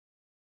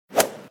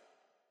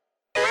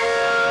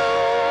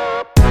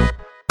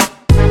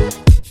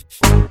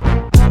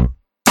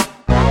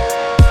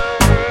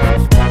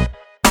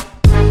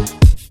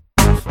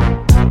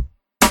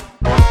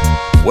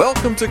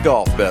Welcome to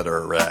Golf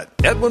Better at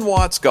Edwin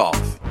Watts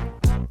Golf.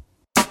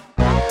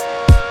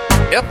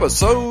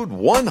 Episode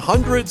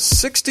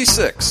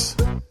 166.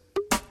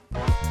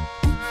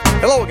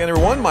 Hello again,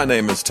 everyone. My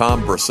name is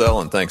Tom Brissell,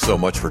 and thanks so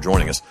much for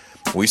joining us.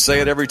 We say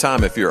it every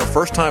time. If you're a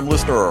first-time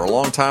listener or a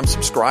long-time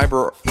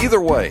subscriber,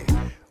 either way,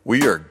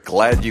 we are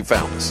glad you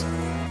found us.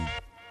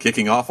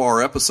 Kicking off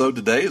our episode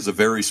today is a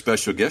very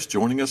special guest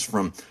joining us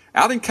from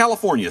out in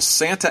California,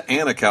 Santa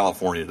Ana,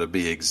 California, to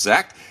be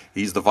exact.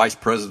 He's the Vice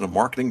President of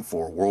Marketing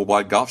for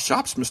Worldwide Golf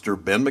Shops, Mr.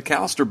 Ben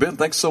McAllister. Ben,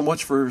 thanks so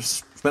much for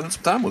spending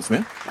some time with us,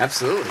 man.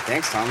 Absolutely.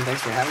 Thanks, Tom.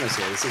 Thanks for having us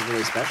here. This is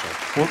really special.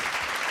 Well,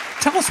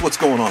 tell us what's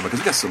going on, because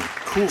we got some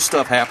cool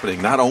stuff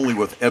happening, not only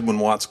with Edwin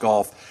Watts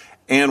Golf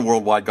and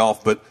Worldwide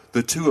Golf, but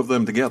the two of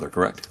them together,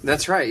 correct?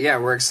 That's right. Yeah,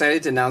 we're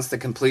excited to announce the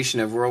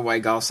completion of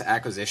Worldwide Golf's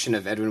acquisition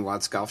of Edwin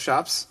Watts Golf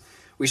Shops.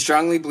 We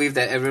strongly believe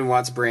that Edwin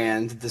Watts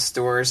brand, the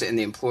stores, and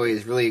the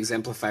employees really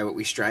exemplify what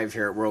we strive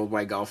here at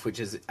Worldwide Golf, which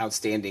is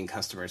outstanding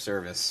customer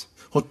service.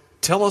 Well,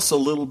 tell us a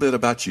little bit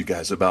about you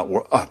guys, about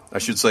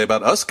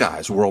us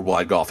guys,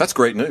 Worldwide Golf. That's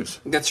great news.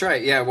 That's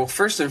right, yeah. Well,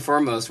 first and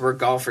foremost, we're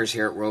golfers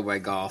here at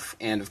Worldwide Golf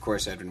and, of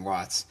course, Edwin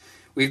Watts.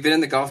 We've been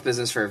in the golf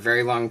business for a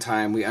very long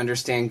time. We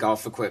understand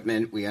golf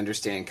equipment. We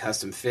understand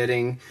custom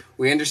fitting.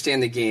 We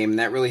understand the game, and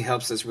that really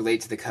helps us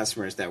relate to the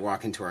customers that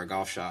walk into our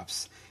golf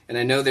shops. And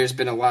I know there's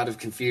been a lot of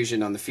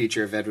confusion on the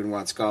future of Edwin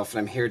Watts Golf, and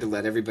I'm here to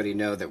let everybody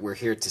know that we're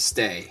here to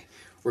stay.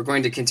 We're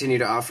going to continue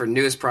to offer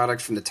newest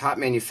products from the top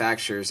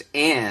manufacturers,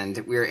 and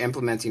we are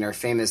implementing our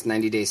famous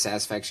 90-day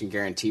satisfaction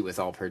guarantee with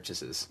all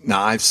purchases.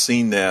 Now, I've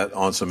seen that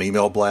on some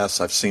email blasts.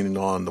 I've seen it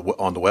on the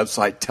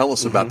website. Tell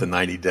us about the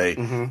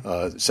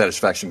 90-day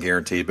satisfaction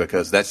guarantee,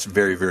 because that's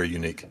very, very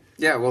unique.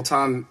 Yeah, well,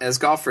 Tom, as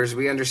golfers,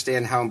 we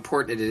understand how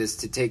important it is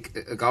to take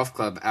a golf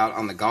club out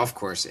on the golf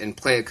course and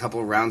play a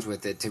couple rounds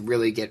with it to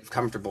really get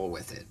comfortable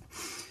with it.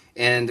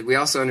 And we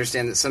also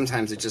understand that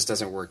sometimes it just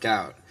doesn't work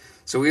out.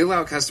 So we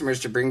allow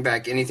customers to bring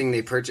back anything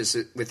they purchase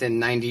within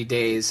 90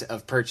 days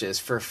of purchase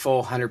for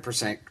full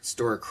 100%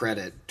 store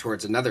credit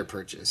towards another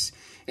purchase.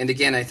 And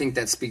again, I think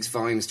that speaks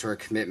volumes to our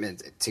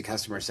commitment to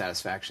customer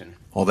satisfaction.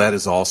 Well, that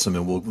is awesome,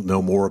 and we'll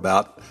know more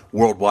about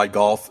Worldwide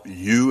Golf,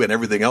 you, and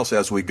everything else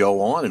as we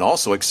go on. And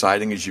also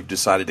exciting is you've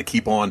decided to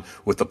keep on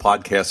with the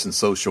podcast and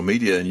social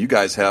media, and you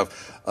guys have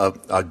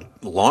a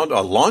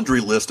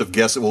laundry list of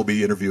guests that we'll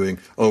be interviewing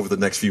over the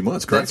next few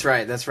months, correct?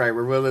 That's right.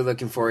 We're really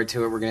looking forward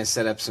to it. We're going to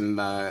set up some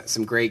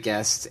great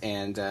guests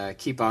and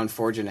keep on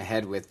forging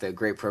ahead with the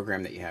great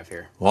program that you have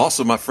here. Well,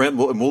 awesome, my friend,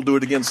 and we'll do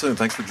it again soon.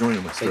 Thanks for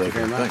joining us. Thank you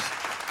very much.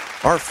 Thanks.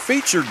 Our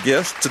featured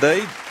guest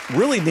today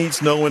really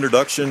needs no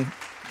introduction,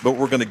 but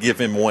we're going to give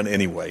him one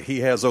anyway.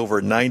 He has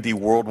over 90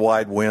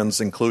 worldwide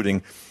wins,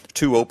 including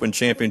 2 Open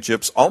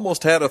Championships,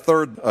 almost had a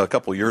third a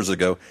couple years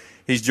ago.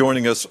 He's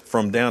joining us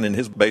from down in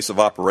his base of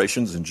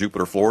operations in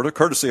Jupiter, Florida,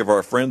 courtesy of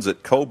our friends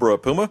at Cobra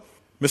Puma.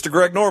 Mr.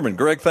 Greg Norman.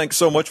 Greg, thanks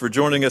so much for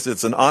joining us.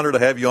 It's an honor to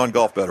have you on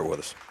Golf Better with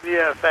us.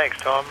 Yeah, thanks,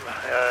 Tom.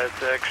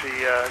 It's actually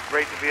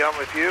great to be on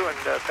with you, and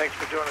thanks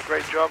for doing a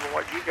great job on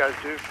what you guys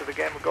do for the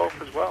game of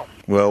golf as well.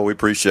 Well, we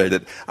appreciate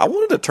it. I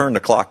wanted to turn the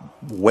clock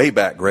way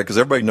back, Greg, because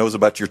everybody knows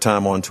about your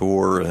time on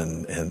tour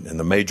and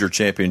the major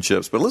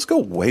championships, but let's go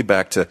way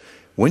back to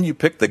when you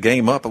picked the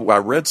game up. I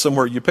read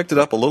somewhere you picked it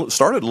up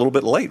started a little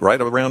bit late, right,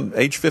 around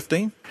age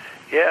 15?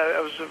 Yeah, I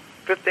was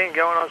 15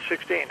 going on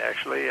 16,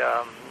 actually.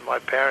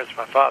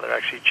 My father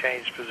actually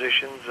changed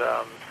positions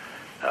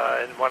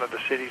in one of the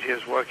cities he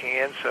was working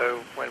in.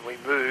 So when we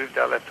moved,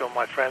 I left all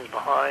my friends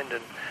behind,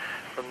 and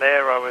from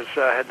there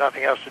I had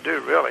nothing else to do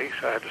really.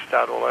 So I had to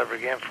start all over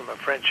again from a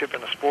friendship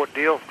and a sport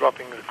deal,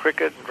 dropping the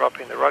cricket and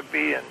dropping the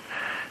rugby and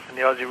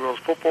the Aussie rules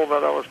football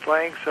that I was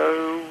playing.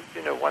 So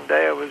one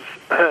day I was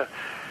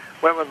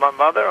went with my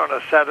mother on a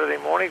Saturday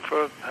morning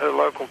for her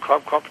local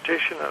club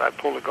competition, and I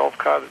pulled a golf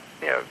cart,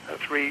 a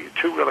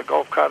two-wheeler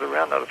golf cart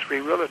around, not a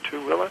three-wheeler,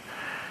 two-wheeler.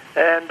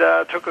 And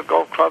took her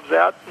golf clubs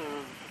out,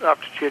 and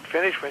after she had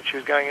finished, when she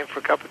was going in for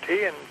a cup of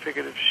tea, and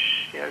figured if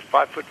she,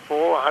 5'4",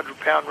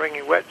 100-pound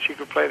ringing wet, she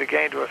could play the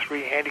game to a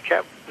 3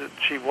 handicap that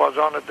she was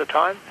on at the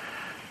time,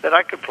 then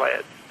I could play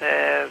it.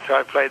 And so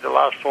I played the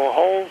last 4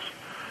 holes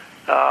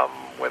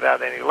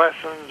without any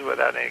lessons,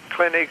 without any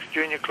clinics,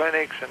 junior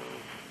clinics, and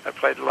I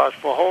played the last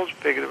 4 holes,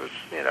 figured it was,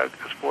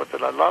 a sport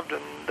that I loved,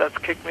 and that's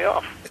kicked me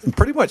off.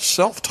 Pretty much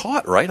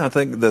self-taught, right? I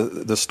think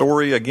the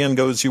story, again,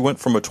 goes you went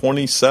from a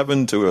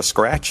 27 to a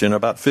scratch in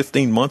about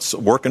 15 months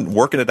working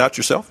it out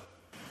yourself?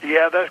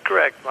 Yeah, that's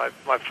correct.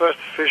 My first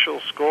official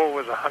score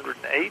was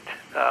 108.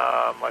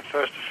 My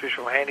first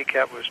official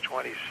handicap was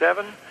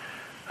 27.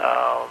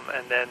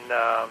 And then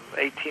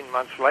 18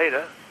 months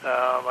later,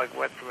 I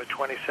went from a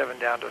 27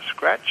 down to a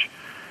scratch.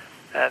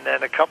 And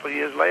then a couple of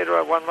years later,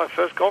 I won my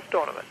first golf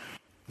tournament.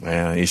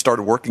 Yeah, you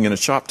started working in a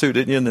shop too,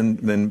 didn't you? And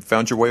then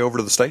found your way over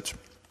to the States?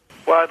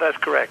 Well, that's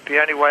correct. The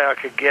only way I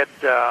could get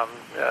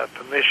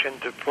permission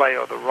to play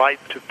or the right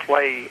to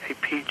play a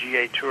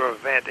PGA Tour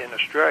event in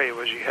Australia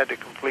was you had to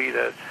complete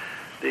a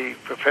the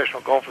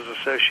Professional Golfers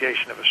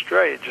Association of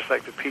Australia, just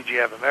like the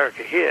PGA of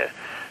America here,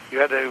 you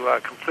had to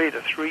complete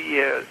a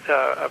 3-year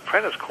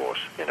apprentice course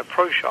in a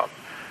pro shop.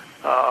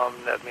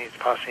 That means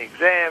passing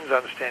exams,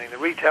 understanding the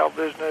retail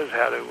business,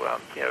 how to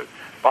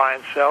buy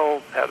and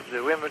sell, how to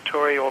do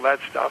inventory, all that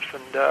stuff.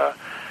 And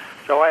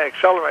so I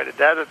accelerated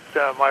that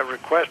at my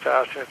request.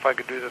 I asked him if I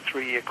could do the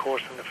 3-year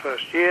course in the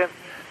first year.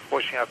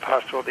 Fortunately, I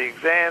passed all the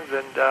exams,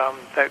 and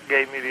that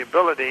gave me the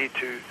ability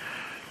to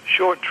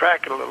short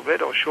track it a little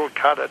bit, or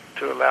shortcut it,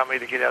 to allow me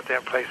to get out there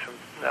and play some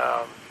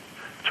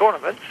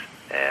tournaments.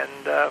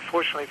 And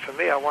fortunately for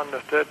me, I won the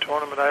 3rd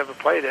tournament I ever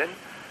played in,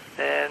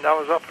 and I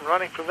was up and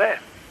running from there.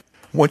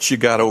 Once you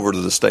got over to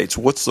the States,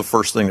 what's the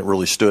first thing that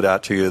really stood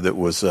out to you that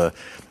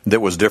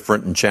was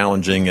different and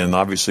challenging, and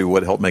obviously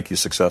what helped make you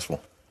successful?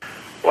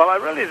 Well, I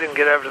really didn't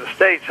get over to the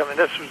States. I mean,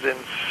 this was in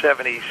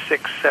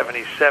 76,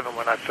 77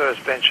 when I first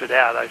ventured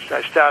out.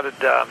 I started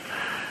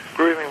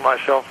grooming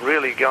myself,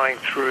 really going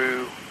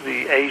through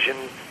the Asian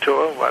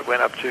tour. I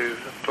went up to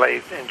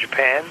play in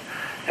Japan,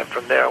 and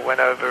from there I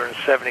went over in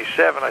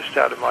 77. I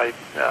started my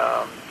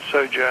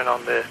sojourn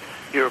on the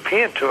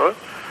European tour,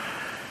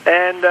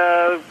 and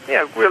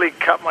really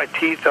cut my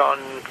teeth on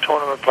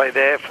tournament play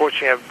there.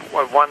 Fortunately,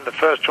 I won the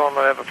first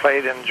tournament I ever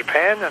played in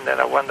Japan, and then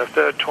I won the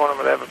 3rd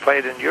tournament I ever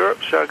played in Europe.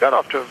 So I got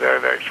off to a very,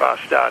 very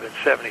fast start in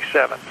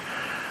 77.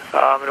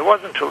 And it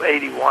wasn't until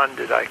 81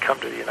 did I come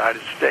to the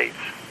United States.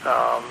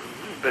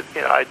 But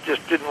I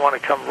just didn't want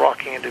to come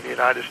rocking into the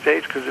United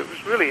States because it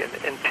was really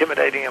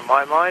intimidating in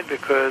my mind,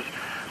 because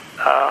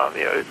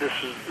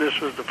this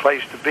was the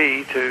place to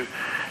be to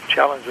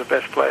challenge the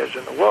best players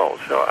in the world.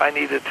 So I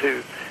needed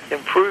to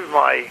improve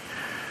my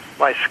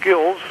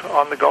skills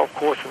on the golf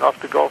course and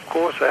off the golf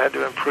course. I had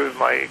to improve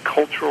my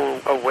cultural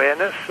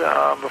awareness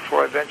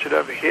before I ventured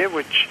over here,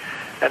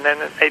 and then,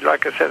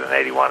 like I said, in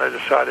 81, I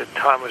decided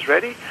time was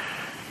ready,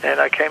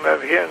 and I came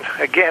over here,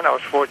 and again, I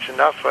was fortunate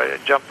enough. I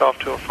jumped off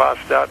to a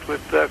fast start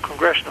with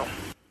Congressional.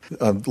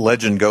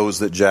 Legend goes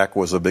that Jack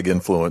was a big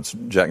influence,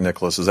 Jack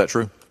Nicklaus. Is that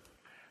true?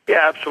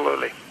 Yeah,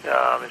 absolutely.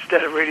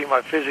 Instead of reading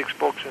my physics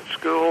books in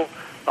school,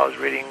 I was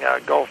reading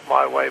Golf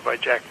My Way by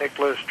Jack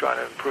Nicklaus, trying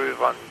to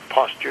improve on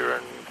posture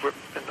and grip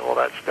and all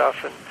that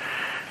stuff,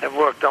 and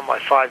worked on my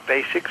 5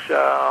 basics.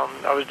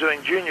 I was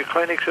doing junior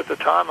clinics at the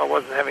time. I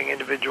wasn't having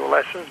individual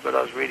lessons, but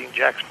I was reading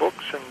Jack's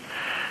books,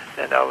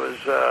 and I was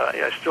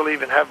I still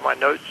even have my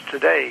notes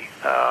today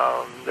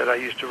that I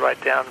used to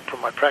write down from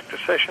my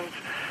practice sessions,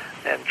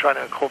 and trying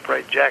to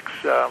incorporate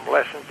Jack's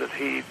lessons that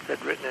he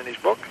had written in his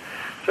book.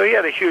 So he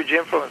had a huge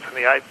influence on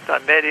me. I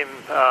met him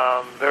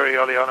very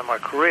early on in my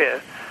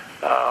career,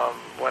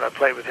 when I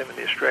played with him in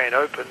the Australian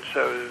Open,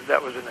 so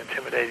that was an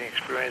intimidating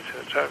experience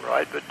in its own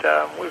right.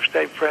 But we've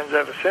stayed friends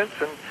ever since,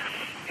 and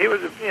he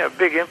was a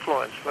big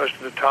influence most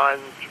of the time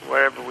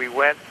wherever we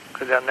went,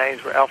 because our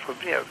names were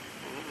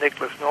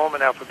Nicklaus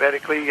Norman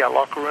alphabetically. Our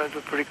locker rooms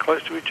were pretty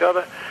close to each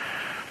other,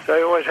 so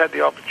I always had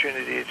the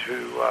opportunity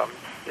to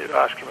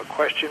ask him a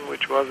question,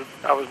 which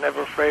I was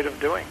never afraid of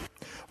doing.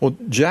 Well,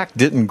 Jack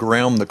didn't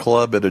ground the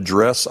club at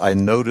address. I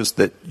noticed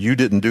that you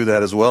didn't do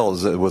that as well.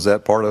 Was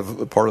that part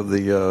of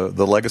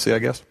the legacy, I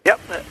guess? Yep,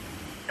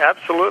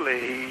 absolutely.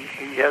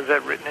 He has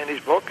that written in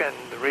his book, and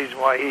the reason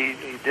why he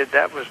did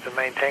that was to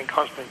maintain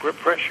constant grip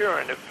pressure,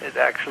 and it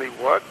actually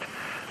worked.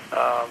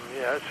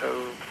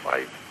 So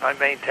I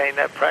maintain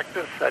that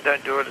practice. I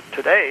don't do it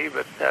today,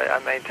 but I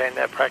maintain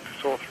that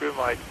practice all through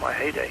my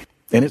heyday.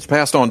 And it's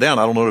passed on down.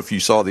 I don't know if you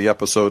saw the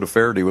episode of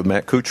Faraday with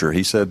Matt Kuchar.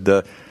 He said,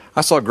 I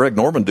saw Greg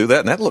Norman do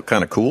that, and that looked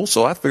kind of cool,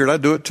 so I figured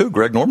I'd do it too.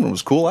 Greg Norman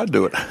was cool, I'd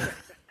do it.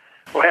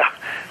 Well,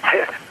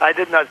 I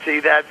did not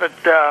see that, but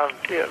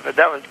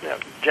that was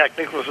Jack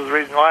Nicklaus was the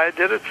reason why I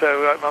did it,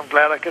 so I'm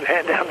glad I could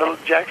hand down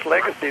Jack's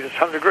legacy to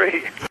some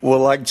degree. Well,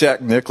 like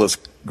Jack Nicklaus,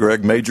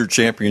 Greg, major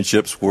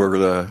championships were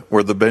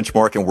the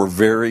benchmark and were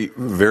very,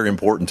 very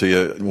important to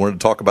you. I wanted to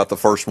talk about the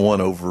first one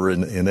over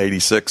in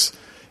 86,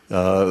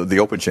 the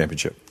Open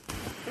Championship.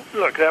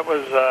 Look, that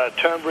was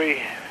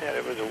Turnberry, and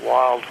it was a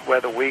wild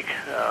weather week,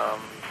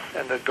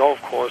 and the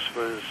golf course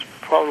was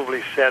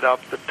probably set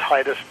up the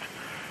tightest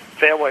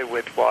fairway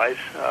width-wise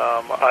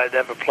I'd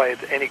ever played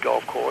any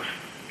golf course,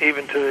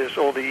 even to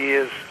all the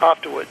years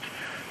afterwards.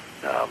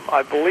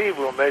 I believe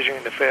we were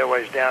measuring the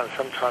fairways down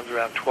sometimes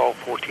around 12,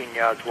 14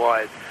 yards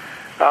wide.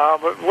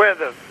 But where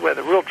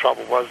the real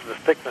trouble was the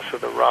thickness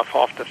of the rough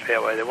off the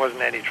fairway. There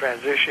wasn't any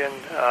transition.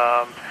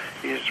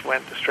 You just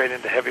went straight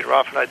into heavy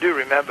rough. And I do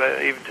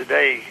remember even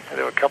today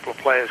there were a couple of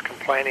players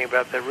complaining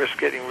about their wrists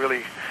getting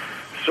really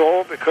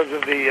sore because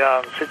of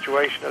the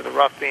situation of the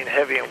rough being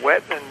heavy and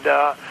wet. And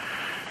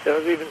there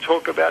was even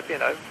talk about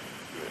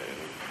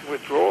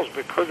withdrawals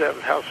because of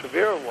how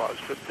severe it was.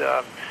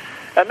 But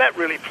and that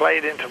really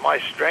played into my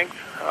strength.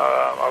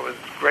 I was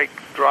a great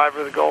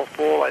driver of the golf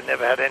ball. I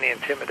never had any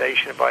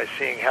intimidation by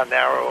seeing how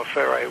narrow a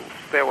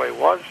fairway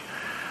was.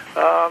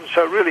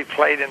 So it really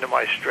played into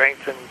my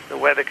strength, and the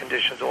weather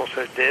conditions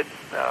also did,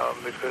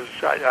 because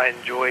I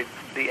enjoyed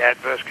the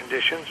adverse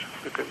conditions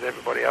because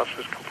everybody else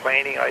was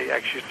complaining. I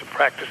actually used to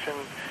practice in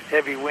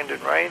heavy wind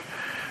and rain.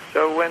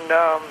 So when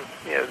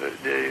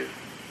the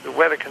the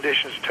weather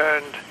conditions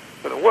turned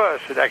for the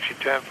worse, it actually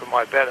turned for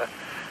my better.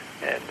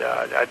 And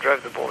I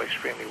drove the ball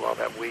extremely well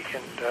that week,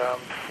 and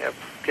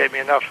gave me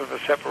enough of a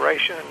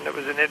separation. And it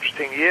was an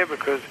interesting year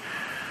because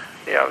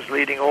I was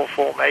leading all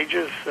 4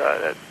 majors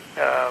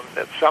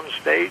at some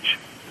stage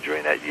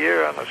during that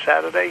year on a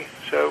Saturday.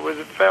 So it was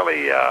a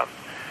fairly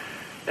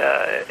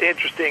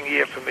interesting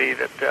year for me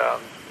that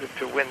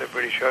to win the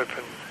British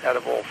Open out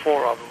of all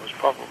 4 of them was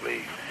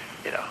probably,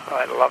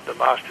 I love the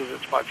Masters.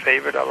 It's my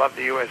favorite. I love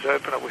the U.S.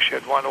 Open. I wish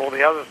I'd won all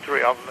the other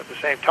 3 of them at the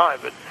same time,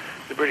 but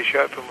the British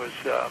Open was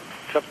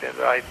something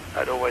that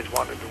I'd always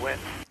wanted to win.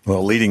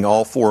 Well, leading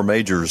all 4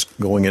 majors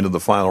going into the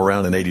final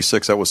round in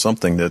 '86, that was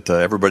something that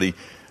everybody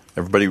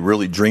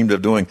really dreamed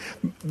of doing.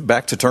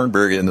 Back to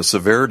Turnberry and the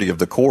severity of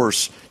the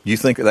course, you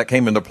think that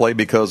came into play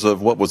because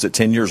of,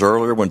 10 years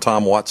earlier when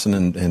Tom Watson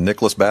and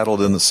Nicklaus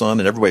battled in the sun,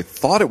 and everybody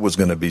thought it was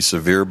going to be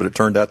severe, but it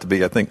turned out to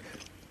be, I think,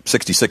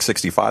 66,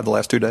 65 the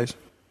last 2 days?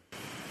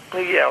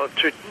 Yeah, well,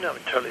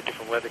 totally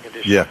different weather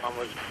conditions. Yeah. One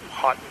was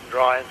hot and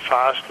dry and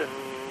fast, and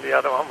the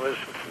other one was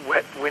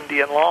wet, windy,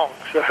 and long.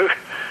 So,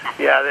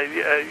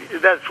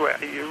 that's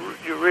where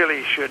you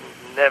really should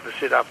never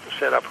set up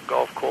a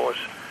golf course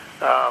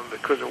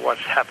because of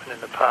what's happened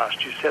in the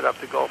past. You set up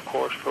the golf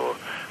course for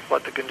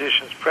what the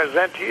conditions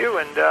present to you,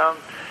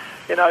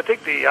 and I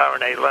think the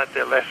R&A learned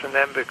their lesson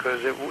then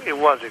because it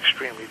was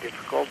extremely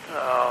difficult.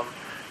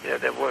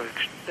 There were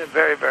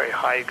very, very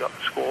high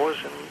scores,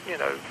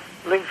 and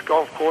links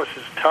golf course,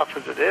 as tough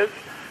as it is,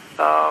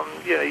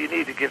 you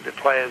need to give the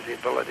players the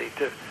ability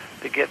to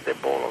get their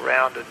ball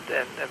around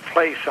and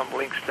play some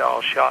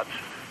link-style shots.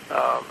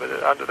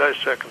 But under those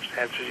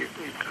circumstances, you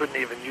couldn't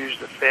even use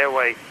the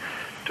fairway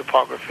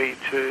topography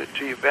to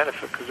your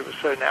benefit because it was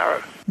so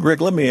narrow.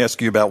 Greg, let me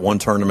ask you about one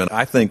tournament.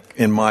 I think,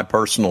 in my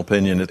personal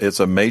opinion, it's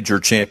a major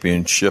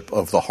championship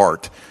of the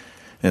heart,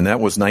 and that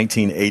was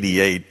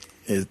 1988.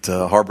 At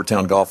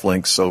Harbortown Golf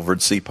Links over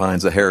at Sea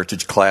Pines, a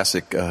Heritage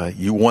Classic.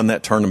 You won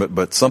that tournament,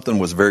 but something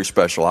was very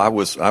special. I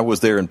was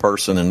there in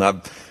person, and I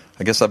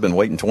guess I've been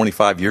waiting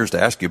 25 years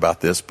to ask you about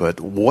this, but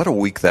what a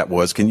week that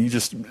was. Can you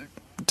just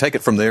take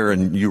it from there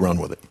and you run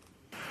with it?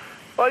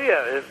 Well,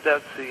 yeah,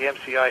 that's the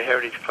MCI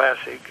Heritage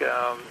Classic.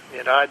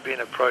 I'd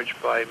been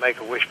approached by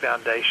Make-A-Wish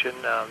Foundation.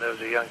 There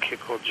was a young kid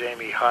called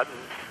Jamie Hutton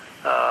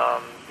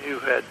who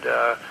had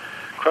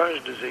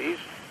Crohn's disease,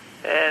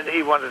 and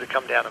he wanted to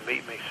come down and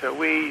meet me. So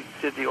we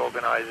did the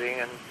organizing,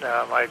 and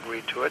I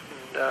agreed to it.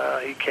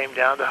 And he came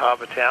down to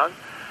Harbortown,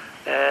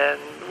 and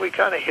we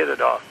kind of hit it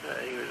off.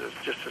 He was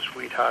just a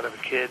sweetheart of a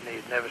kid, and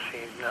he'd never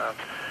seen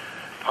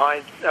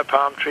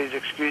palm trees,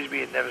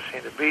 He'd never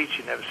seen the beach.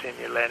 He'd never seen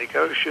the Atlantic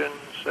Ocean.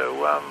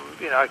 So,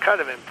 I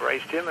kind of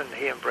embraced him, and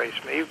he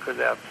embraced me because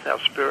our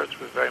spirits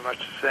were very much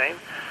the same.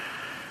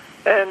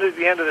 And at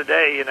the end of the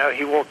day,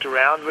 he walked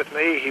around with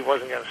me. He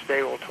wasn't going to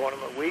stay all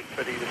tournament week,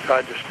 but he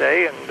decided to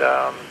stay. And,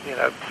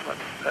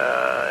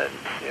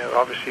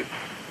 obviously,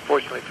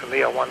 fortunately for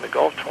me, I won the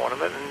golf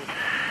tournament.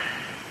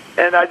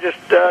 And I just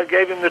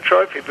gave him the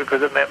trophy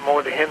because it meant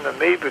more to him than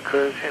me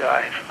because,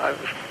 I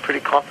was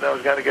pretty confident I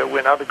was going to go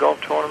win other golf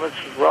tournaments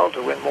as well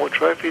to win more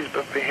trophies.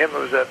 But for him,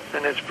 it was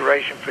an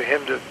inspiration for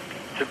him to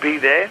be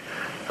there.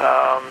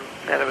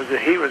 And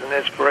he was an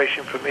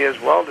inspiration for me as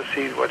well to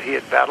see what he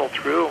had battled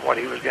through and what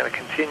he was going to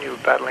continue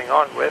battling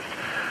on with.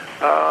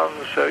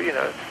 So,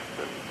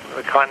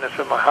 the kindness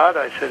of my heart,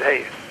 I said,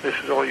 hey, this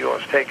is all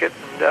yours, take it,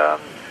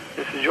 and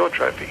this is your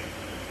trophy.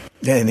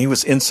 Yeah, and he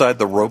was inside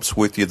the ropes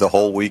with you the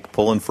whole week,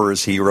 pulling for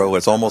his hero.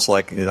 It's almost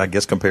like, I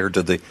guess, compared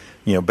to the,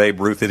 Babe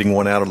Ruth hitting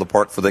one out of the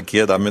park for the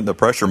kid. I mean, the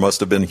pressure must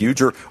have been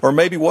huge, or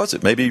maybe was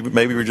it? Maybe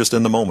we're just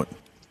in the moment.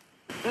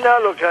 No,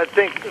 look, I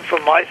think for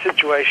my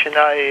situation,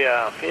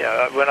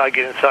 when I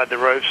get inside the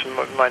ropes,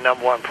 my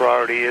number one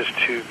priority is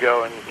to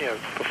go and,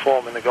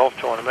 perform in the golf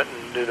tournament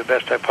and do the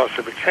best I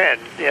possibly can.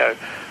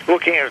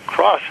 Looking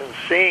across and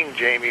seeing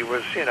Jamie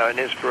was, an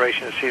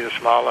inspiration to see the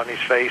smile on his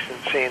face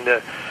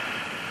and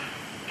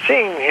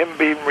seeing him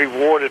being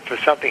rewarded for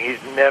something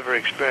he's never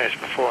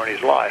experienced before in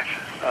his life.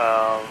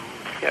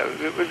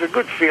 It was a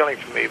good feeling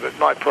for me, but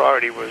my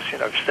priority was,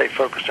 stay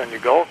focused on your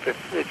golf.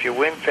 If you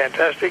win,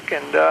 fantastic,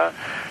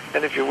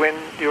 and if you win,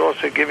 you're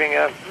also giving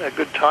a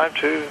good time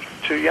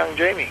to young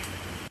Jamie.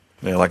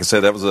 Yeah, like I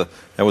said, that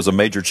was a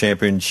major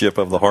championship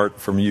of the heart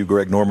from you,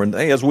 Greg Norman.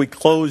 Hey, as we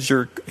close,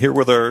 you're here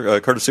with our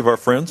courtesy of our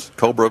friends,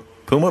 Cobra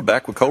Puma,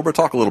 back with Cobra.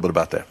 Talk a little bit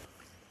about that.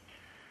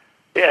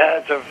 Yeah,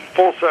 it's a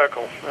full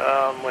circle.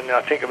 When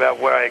I think about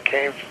where I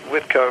came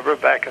with Cobra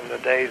back in the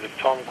days of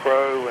Tom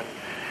Crow and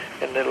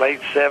in the late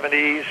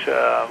 70s,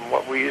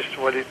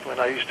 when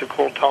I used to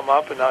call Tom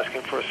up and ask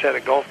him for a set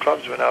of golf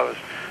clubs when I was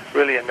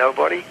really a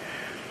nobody.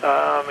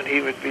 And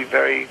he would be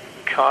very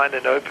kind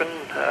and open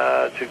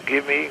to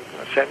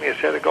send me a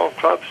set of golf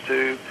clubs.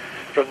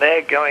 From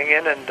there, going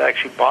in and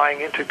actually buying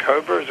into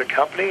Cobra as a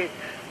company,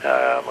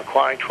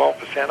 acquiring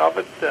 12% of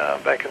it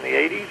back in the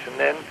 80s, and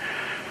then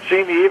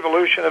seeing the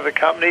evolution of the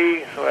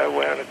company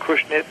when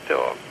Acushnet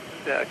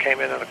came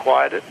in and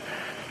acquired it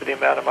for the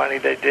amount of money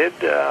they did,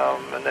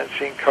 and then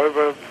seeing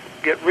Cobra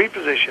get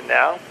repositioned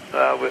now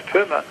with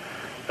Puma.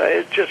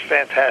 it's just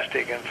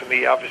fantastic. And for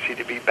me, obviously,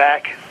 to be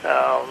back,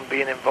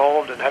 being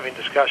involved and having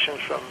discussions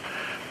from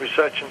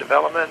research and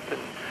development and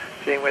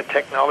seeing where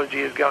technology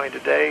is going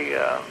today,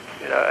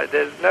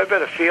 there's no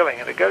better feeling.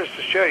 And it goes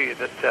to show you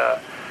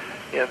that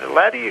the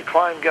ladder you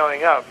climb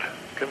going up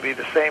can be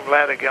the same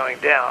ladder going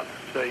down.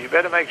 So you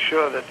better make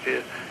sure that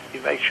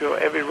you make sure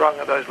every rung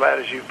of those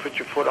ladders you put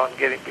your foot on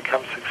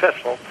become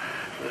successful.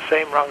 The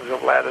same rungs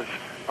of ladders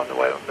on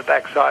the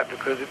backside,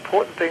 because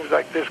important things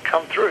like this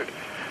come through.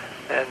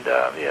 And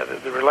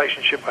the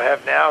relationship I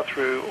have now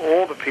through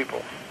all the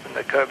people in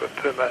the Cobra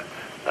Puma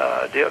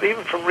deal,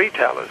 even from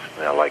retailers,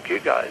 like you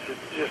guys,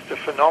 it's just a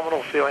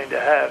phenomenal feeling to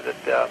have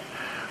that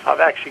I've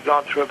actually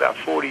gone through about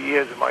 40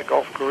 years of my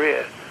golf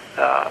career,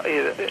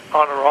 either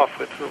on or off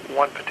with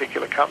one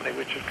particular company,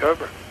 which is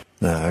Cobra.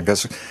 I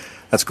guess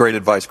that's great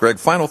advice, Greg.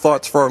 Final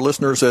thoughts for our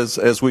listeners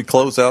as we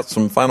close out,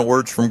 some final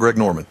words from Greg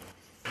Norman.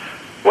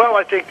 Well,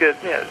 I think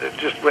that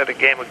just where the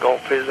game of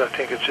golf is, I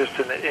think it's just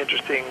an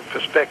interesting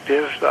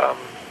perspective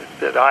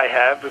that I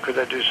have because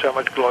I do so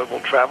much global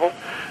travel.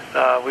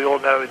 We all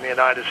know in the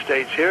United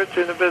States here, it's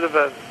in a bit of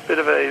a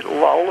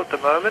lull at the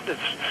moment. It's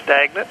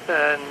stagnant,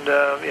 and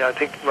I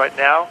think right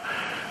now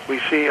we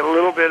see a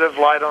little bit of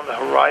light on the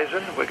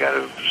horizon. We're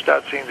going to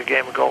start seeing the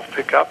game of golf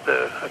pick up.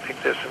 I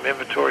think there's some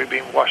inventory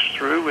being washed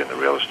through in the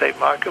real estate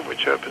market,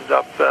 which opens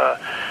up the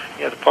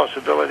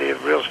possibility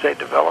of real estate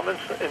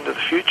developments into the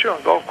future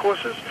on golf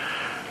courses.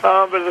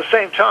 But at the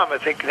same time, I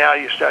think now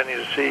you're starting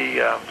to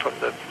see from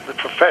the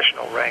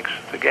professional ranks,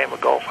 the game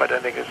of golf, I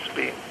don't think it's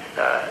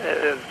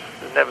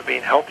never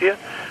been healthier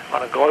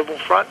on a global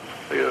front.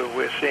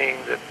 We're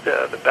seeing that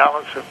the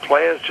balance of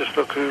players, just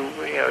look who,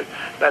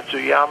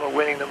 Matsuyama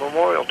winning the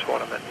Memorial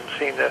Tournament, and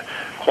seeing the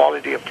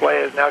quality of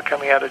players now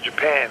coming out of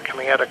Japan,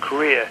 coming out of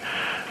Korea,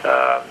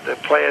 the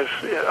players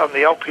on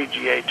the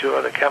LPGA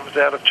Tour that comes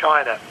out of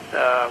China,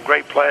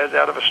 great players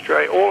out of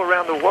Australia, all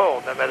around the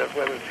world, no matter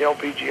whether it's the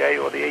LPGA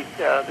or the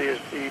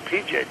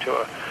PGA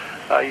Tour.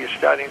 You're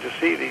starting to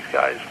see these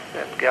guys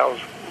and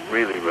gals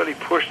really, really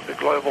push the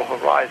global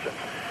horizon.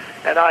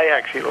 And I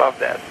actually love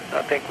that.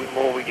 I think the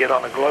more we get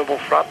on a global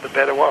front, the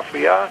better off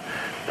we are.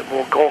 The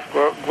more golf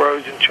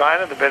grows in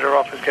China, the better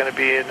off it's going to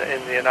be in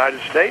the United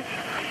States.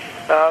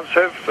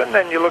 And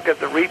then you look at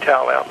the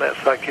retail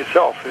outlets like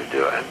yourself, who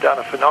have done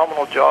a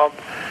phenomenal job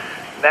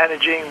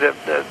managing the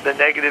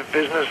negative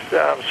business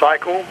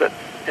cycle that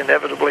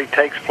inevitably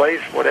takes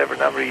place, whatever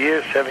number of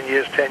years, 7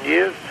 years, 10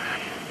 years.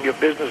 Your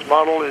business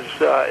model is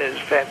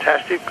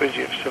fantastic because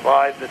you've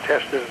survived the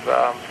test of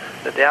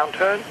the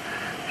downturn.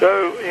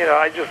 So,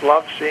 I just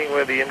love seeing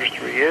where the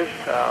industry is,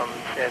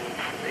 and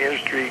the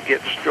industry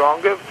gets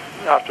stronger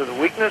after the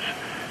weakness,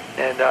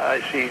 and I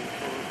see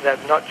that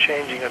not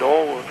changing at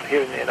all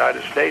here in the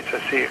United States. I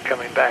see it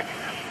coming back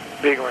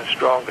bigger and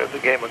stronger, the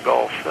game of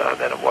golf,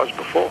 than it was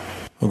before.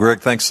 Well,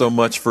 Greg, thanks so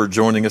much for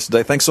joining us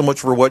today. Thanks so much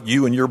for what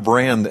you and your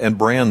brand and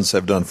brands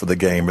have done for the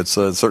game. It's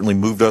certainly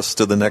moved us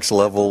to the next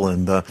level,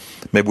 and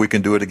maybe we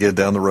can do it again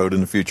down the road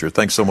in the future.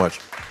 Thanks so much.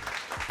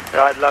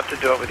 I'd love to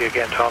do it with you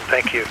again, Tom.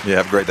 Thank you. Yeah,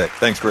 have a great day.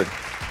 Thanks, Greg.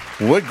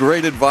 What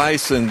great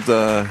advice and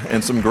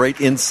some great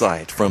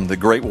insight from the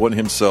great one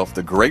himself,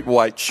 the great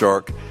white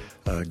shark,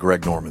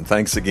 Greg Norman.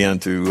 Thanks again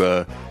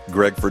to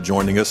Greg for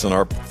joining us, and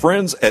our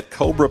friends at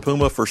Cobra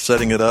Puma for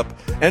setting it up,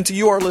 and to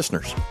you, our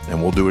listeners.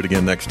 And we'll do it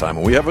again next time.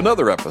 And we have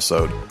another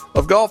episode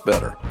of Golf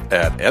Better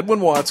at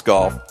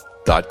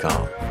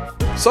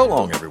EdwinWattsGolf.com. So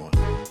long, everyone.